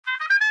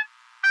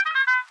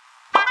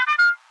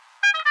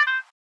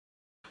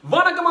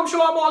Vanakkam, I'm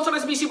sure I'm also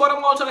SBC, but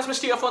I'm also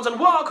Mr. Earphones, and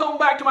welcome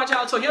back to my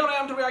channel. So here I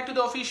am to react to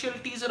the official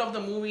teaser of the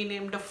movie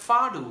named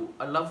Faadu,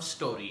 a love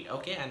story.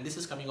 Okay, and this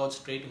is coming out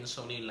straight in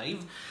Sony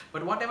Live.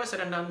 But whatever said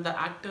and done, the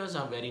actors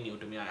are very new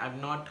to me.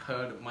 I've not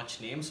heard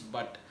much names,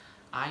 but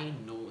I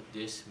know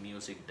this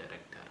music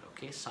director.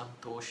 Okay,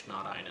 Santosh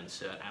Narayanan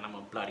sir, and I'm a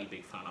bloody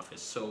big fan of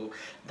his. So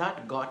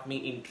that got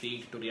me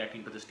intrigued to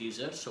reacting to this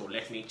teaser. So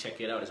let me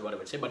check it out, is what I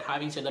would say. But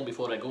having said that,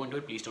 before I go into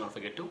it, please do not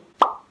forget to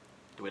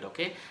do it.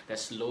 Okay,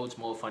 there's loads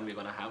more fun we're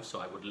gonna have, so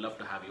I would love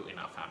to have you in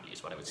our family,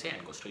 is what I would say,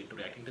 and go straight to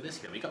reacting to this.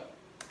 Here we go.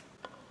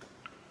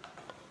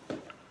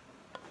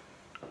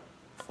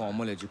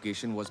 Formal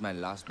education was my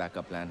last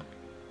backup plan.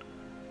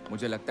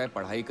 मुझे लगता है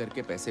पढ़ाई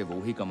करके पैसे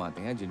वो ही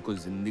कमाते हैं जिनको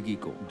जिंदगी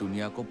को,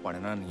 दुनिया को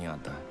पढ़ना नहीं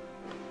आता है.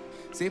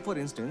 Say for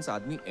instance,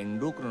 आदमी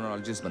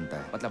एंडोक्रोनोलॉजिस्ट बनता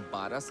है, मतलब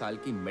 12 साल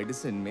की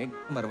मेडिसिन में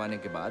मरवाने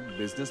के बाद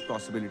बिजनेस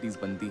पॉसिबिलिटीज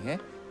बनती हैं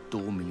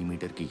 2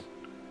 मिलीमीटर की.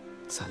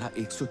 साला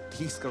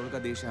 130 करोड़ का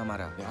देश है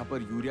हमारा. यहाँ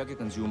पर यूरिया के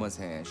कंज्यूमर्स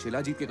हैं,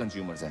 शिलाजीत के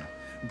कंज्यूमर्स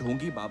हैं,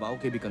 ढोंगी बाबाओं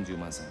के भी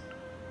कंज्यूमर्स हैं.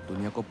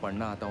 दुनिया को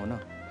पढ़ना आता हो ना,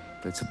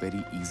 तो it's very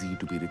easy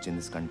to be rich in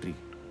this country.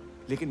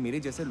 लेकिन मेरे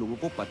जैसे लोगों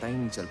को पता ही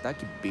नहीं चलता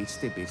कि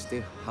बेचते बेचते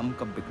हम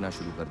कब बिकना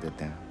शुरू कर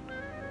देते हैं.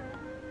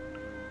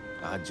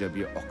 आज जब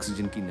ये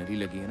ऑक्सीजन की नली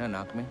लगी है ना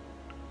नाक में,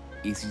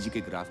 ECG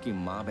के ग्राफ की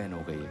माँ बहन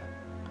हो गई है,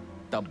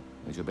 तब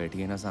ये जो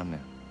बैठी है ना सामने,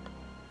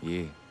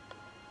 ये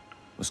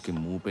उसके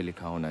मुंह पे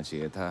लिखा होना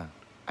चाहिए था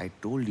I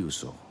told you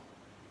so,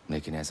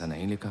 लेकिन ऐसा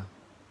नहीं लिखा.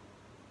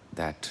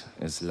 That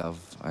is love,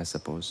 I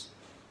suppose.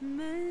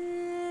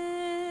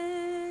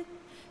 मैं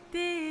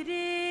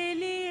तेरे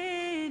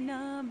लिए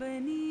ना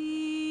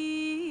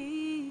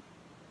बनी,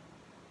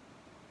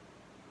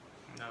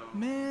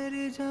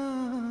 मेरी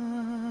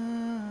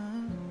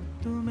जान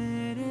तू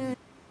मेरे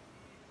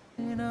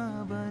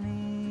ना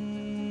बनी.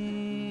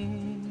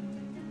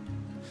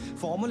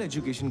 फॉर्मल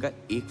एजुकेशन का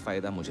एक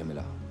फायदा मुझे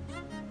मिला.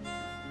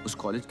 उस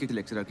कॉलेज के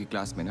लेक्चरर की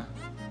क्लास में ना,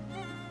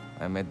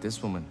 I met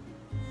this woman,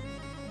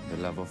 the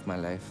love of my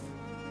life.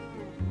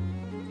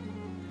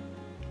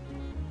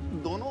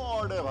 दोनों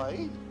ऑड है भाई,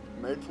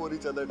 made for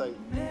each other type.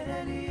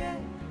 मेरे लिए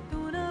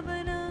तू ना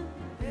बना,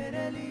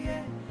 तेरे लिए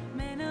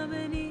मैं ना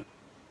बनी.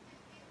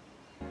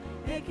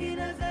 एक ही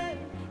नजर,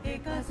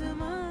 एक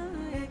आसमां,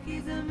 एक ही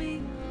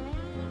जमीन.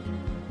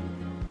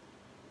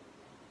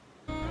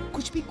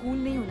 कुछ भी कूल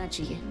नहीं होना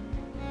चाहिए,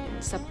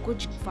 सब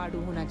कुछ फाड़ू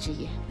होना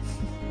चाहिए.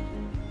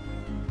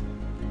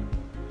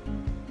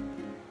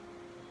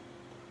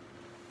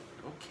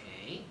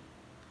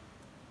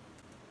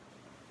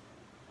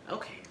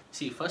 Okay.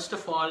 See, first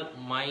of all,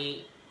 my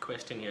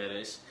question here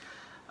is,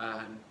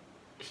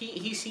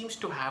 he seems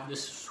to have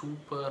this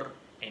super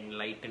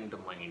enlightened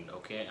mind,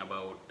 okay,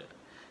 about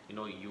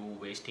you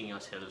wasting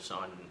yourselves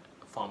on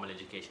formal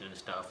education and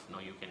stuff.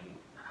 You can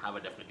have a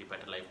definitely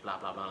better life, blah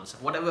blah blah and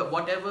stuff.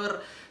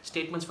 Whatever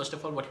statements. First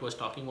of all, what he was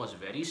talking was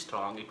very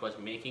strong. It was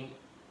making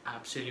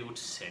absolute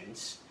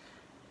sense.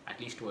 At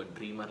least to a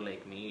dreamer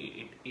like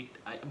me,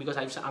 because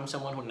I'm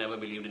someone who never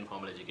believed in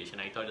formal education.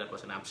 I thought that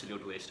was an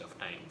absolute waste of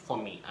time for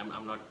me.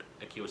 I'm not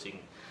accusing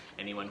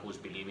anyone who's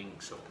believing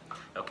so.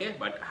 Okay,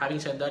 but having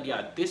said that,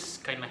 yeah, this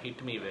kind of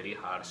hit me very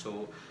hard.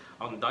 So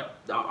on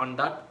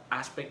that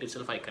aspect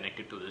itself, I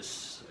connected to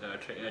this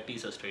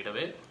teaser straight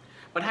away.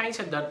 But having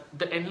said that,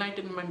 the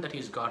enlightenment that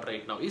he's got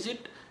right now, is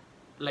it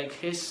like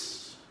his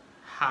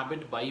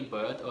habit by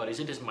birth, or is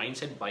it his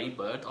mindset by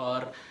birth, or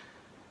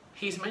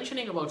he's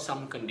mentioning about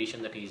some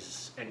condition that he's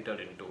entered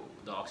into,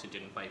 the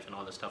oxygen pipes and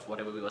all the stuff,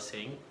 whatever we were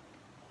saying.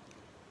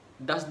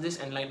 Does this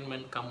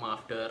enlightenment come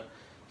after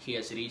he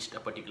has reached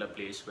a particular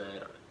place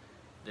where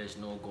there's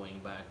no going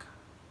back?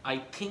 I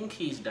think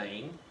he's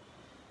dying,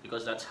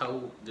 because that's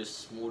how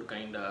this mood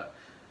kind of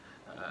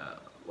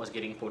was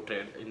getting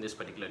portrayed in this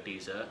particular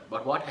teaser.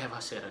 But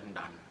whatever said and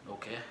done,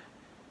 okay,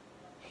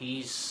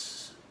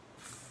 he's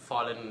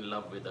fallen in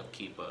love with a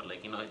keeper,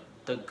 like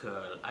the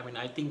girl. I mean,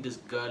 I think this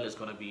girl is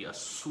going to be a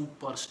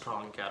super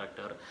strong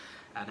character,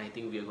 and I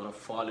think we are going to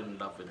fall in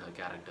love with her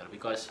character,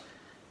 because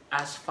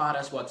as far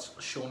as what's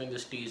shown in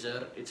this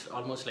teaser, it's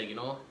almost like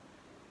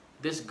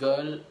this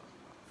girl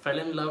fell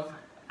in love,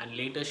 and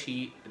later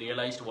she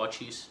realized what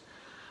she's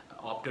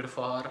opted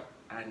for,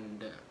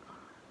 and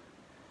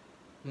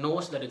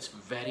knows that it's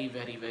very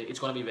it's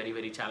going to be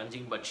very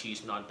challenging, but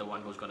she's not the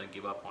one who's going to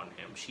give up on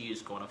him. She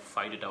is going to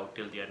fight it out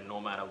till the end, no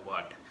matter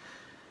what.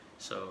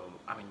 So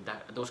I mean,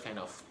 those kind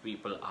of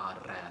people are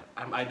rare.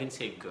 I didn't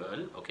say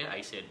girl, okay, I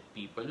said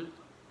people,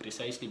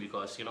 precisely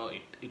because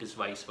it is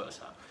vice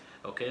versa.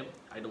 Okay,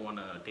 I don't want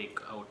to take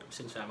out,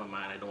 since I'm a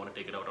man, I don't want to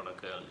take it out on a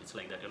girl. It's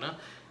like that,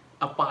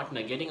 a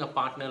partner, getting a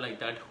partner like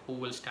that who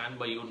will stand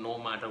by you no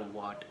matter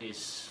what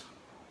is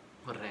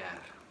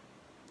rare.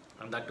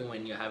 And that too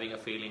when you're having a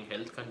failing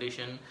health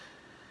condition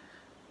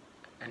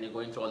and you're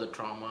going through all the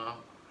trauma.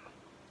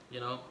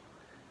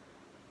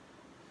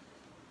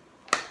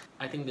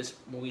 I think this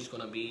movie is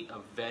going to be a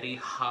very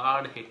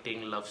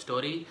hard-hitting love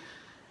story,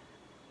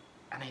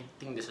 and I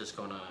think this is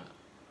going to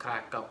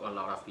crack up a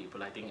lot of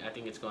people. I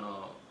think it's going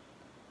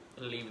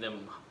to leave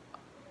them,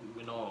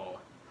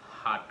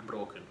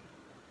 heartbroken.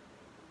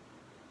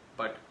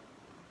 but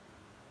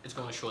it's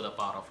going to show the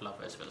power of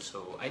love as well.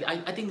 So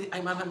I think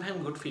I'm having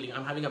a good feeling.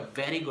 I'm having a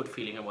very good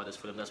feeling about this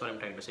film. That's what I'm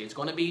trying to say. It's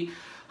going to be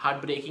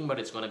heartbreaking, but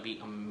it's going to be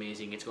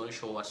amazing. It's going to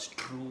show us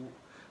true,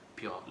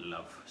 pure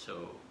love.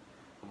 So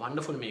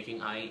wonderful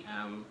making. I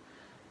am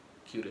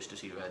curious to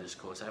see where this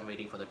goes. I'm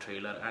waiting for the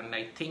trailer, and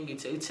I think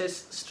it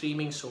says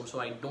streaming soon, so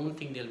I don't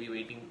think they'll be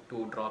waiting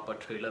to drop a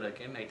trailer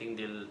again. I think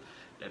they'll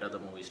let other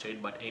movies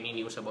straight. But any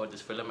news about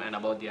this film and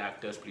about the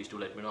actors, please do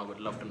let me know. I would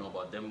love to know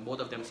about them. Both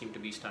of them seem to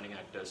be stunning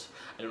actors.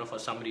 I don't know, for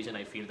some reason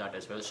I feel that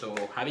as well. So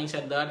having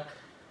said that,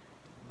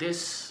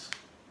 this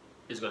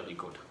is going to be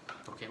good.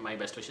 Okay, my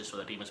best wishes for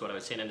the team is what I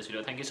would say in this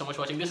video. Thank you so much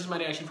for watching. This is my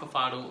reaction for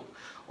Faadu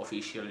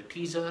official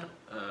teaser.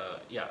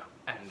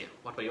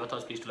 What were your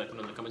thoughts? Please do let me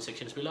know in the comment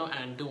sections below,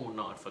 and do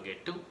not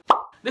forget to.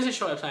 This is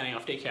Shoaib signing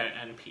off. Take care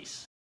and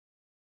peace.